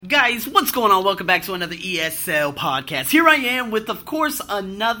Guys, what's going on? Welcome back to another ESL podcast. Here I am with, of course,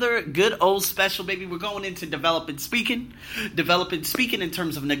 another good old special, baby. We're going into developing speaking in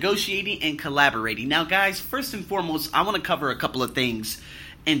terms of negotiating and collaborating. Now, guys, first and foremost, I want to cover a couple of things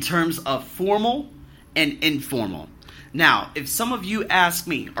in terms of formal and informal. Now, if some of you ask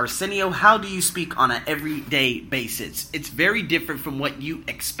me, Arsenio, how do you speak on an everyday basis? It's very different from what you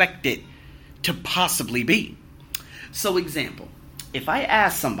expect it to possibly be. So, example. If I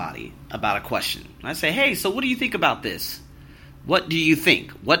ask somebody about a question, I say, hey, so what do you think about this? What do you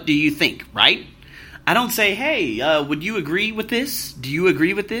think? What do you think, right? I don't say, hey, would you agree with this? Do you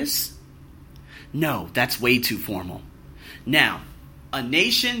agree with this? No, that's way too formal. Now, a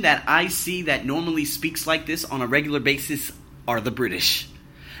nation that I see that normally speaks like this on a regular basis are the British.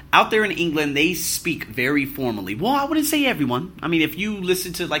 Out there in England, they speak very formally. Well, I wouldn't say everyone. I mean, if you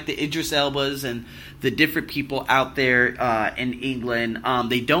listen to like the Idris Elbas and the different people out there in England,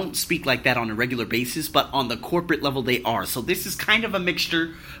 they don't speak like that on a regular basis, but on the corporate level they are. So this is kind of a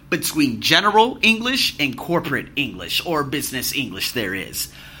mixture between general English and corporate English, or business English there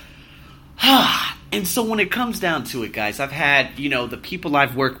is. And so when it comes down to it, guys, I've had, the people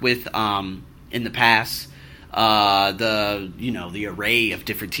I've worked with in the past, the array of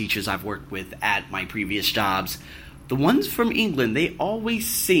different teachers I've worked with at my previous jobs, the ones from England, they always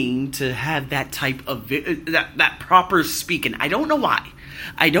seem to have that type of that proper speaking. I don't know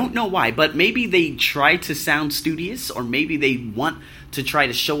why, but maybe they try to sound studious, or maybe they want to try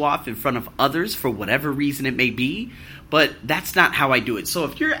to show off in front of others for whatever reason it may be, but that's not how I do it. So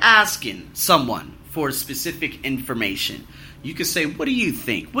if you're asking someone for specific information, you can say, what do you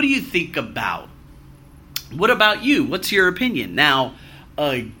think? What do you think about? What about you? What's your opinion? Now,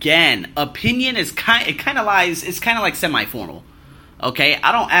 again, opinion is kind of like semi-formal. Okay,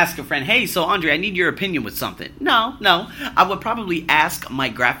 I don't ask a friend, hey, so Andre, I need your opinion with something. No, I would probably ask my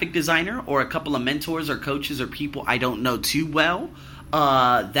graphic designer or a couple of mentors or coaches or people I don't know too well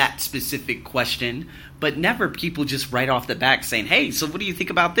that specific question, but never people just right off the back saying, hey, so what do you think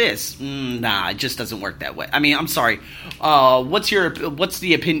about this? Nah, it just doesn't work that way. I mean, I'm sorry. What's your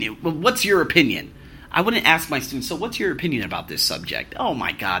opinion? I wouldn't ask my students, so what's your opinion about this subject? Oh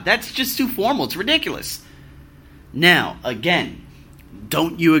my God, that's just too formal. It's ridiculous. Now, again,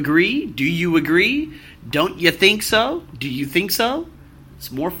 don't you agree? Do you agree? Don't you think so? Do you think so? It's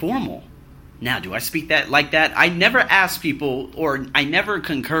more formal. Now, do I speak that like that? I never ask people, or I never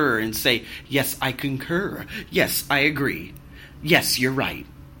concur and say, yes, I concur. Yes, I agree. Yes, you're right.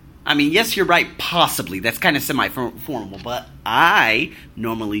 I mean, yes, you're right, possibly. That's kind of semi-formal, but I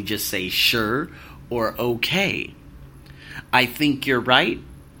normally just say sure or okay. I think you're right.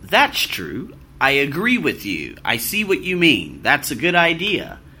 That's true. I agree with you. I see what you mean. That's a good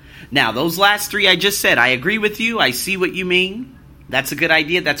idea. Now, those last three I just said, I agree with you. I see what you mean. That's a good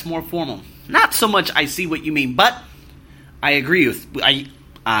idea. That's more formal. Not so much I see what you mean, but I agree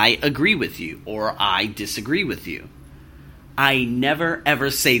with you, or I disagree with you. I never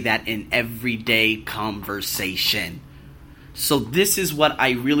ever say that in everyday conversation. So this is what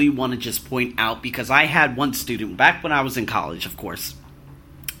I really want to just point out, because I had one student back when I was in college, of course.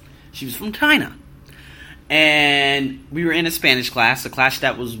 She was from China. And we were in a Spanish class, a class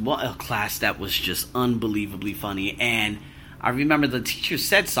that was just unbelievably funny. And I remember the teacher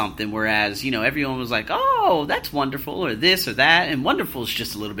said something, whereas, everyone was like, oh, that's wonderful, or this or that. And wonderful is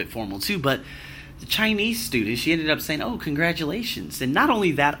just a little bit formal too, but the Chinese student, she ended up saying, oh, congratulations. And not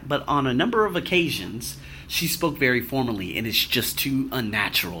only that, but on a number of occasions, she spoke very formally, and it's just too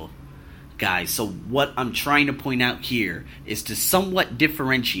unnatural, guys. So what I'm trying to point out here is to somewhat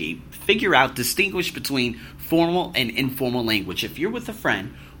differentiate, distinguish between formal and informal language. If you're with a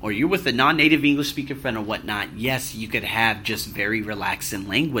friend, or you're with a non-native English speaking friend or whatnot, yes, you could have just very relaxing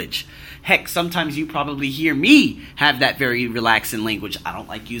language. Heck, sometimes you probably hear me have that very relaxing language. I don't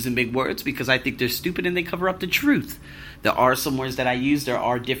like using big words because I think they're stupid and they cover up the truth. There are some words that I use. There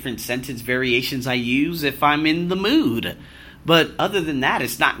are different sentence variations I use if I'm in the mood. But other than that,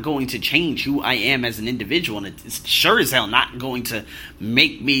 it's not going to change who I am as an individual. And it's sure as hell not going to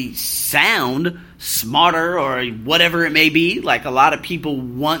make me sound smarter or whatever it may be, like a lot of people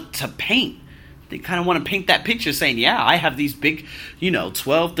want to paint. They kind of want to paint that picture saying, yeah, I have these big,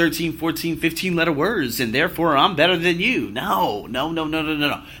 12, 13, 14, 15 letter words, and therefore I'm better than you. No.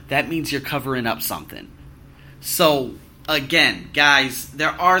 That means you're covering up something. So, again, guys, there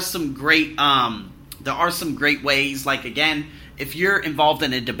are some great ways, like, again, if you're involved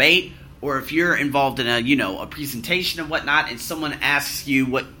in a debate, or if you're involved in a presentation and whatnot, and someone asks you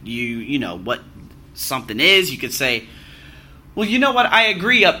what what something is, you could say, well, you know what, I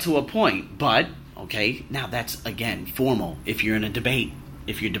agree up to a point, but, okay, now that's, again, formal if you're in a debate.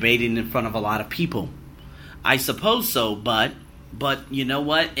 if you're debating in front of a lot of people? I suppose so, but you know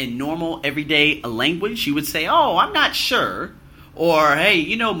what? In normal, everyday language, you would say, oh, I'm not sure. Or,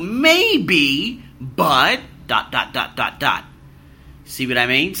 hey, maybe, but, ... See what I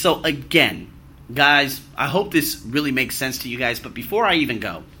mean? So, again, guys, I hope this really makes sense to you guys. But before I even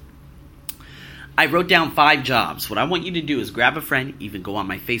go, I wrote down 5 jobs. What I want you to do is grab a friend, even go on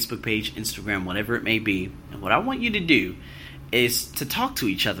my Facebook page, Instagram, whatever it may be. And what I want you to do is to talk to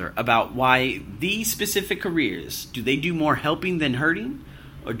each other about why these specific careers, do they do more helping than hurting?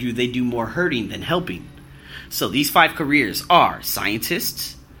 Or do they do more hurting than helping? So these 5 careers are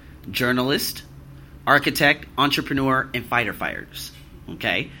scientist, journalist, architect, entrepreneur, and fighter fighters.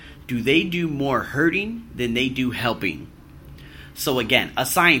 Okay? Do they do more hurting than they do helping? So again, a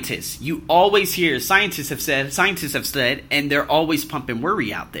scientist, you always hear scientists have said, and they're always pumping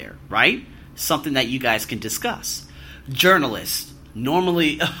worry out there, right? Something that you guys can discuss. Journalist,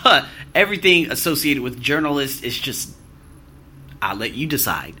 normally everything associated with journalists is just, I'll let you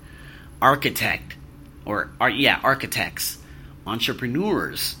decide. Architect, architects.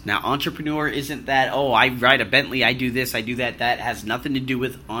 Entrepreneurs. Now, entrepreneur isn't that, oh, I ride a Bentley, I do this, I do that. That has nothing to do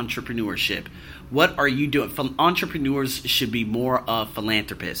with entrepreneurship. What are you doing? Entrepreneurs should be more of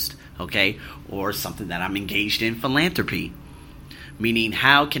philanthropist, okay? Or something that I'm engaged in, philanthropy. Meaning,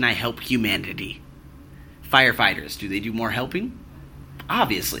 how can I help humanity? Firefighters, do they do more helping?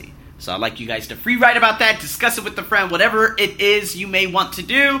 Obviously. So I'd like you guys to free write about that, discuss it with a friend, whatever it is you may want to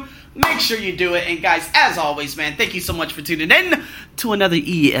do. Make sure you do it. And guys, as always, man, thank you so much for tuning in to another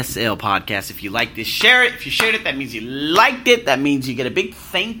ESL podcast. If you like this, share it. If you shared it, that means you liked it. That means you get a big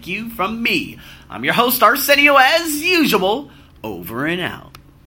thank you from me. I'm your host, Arsenio, as usual. Over and out.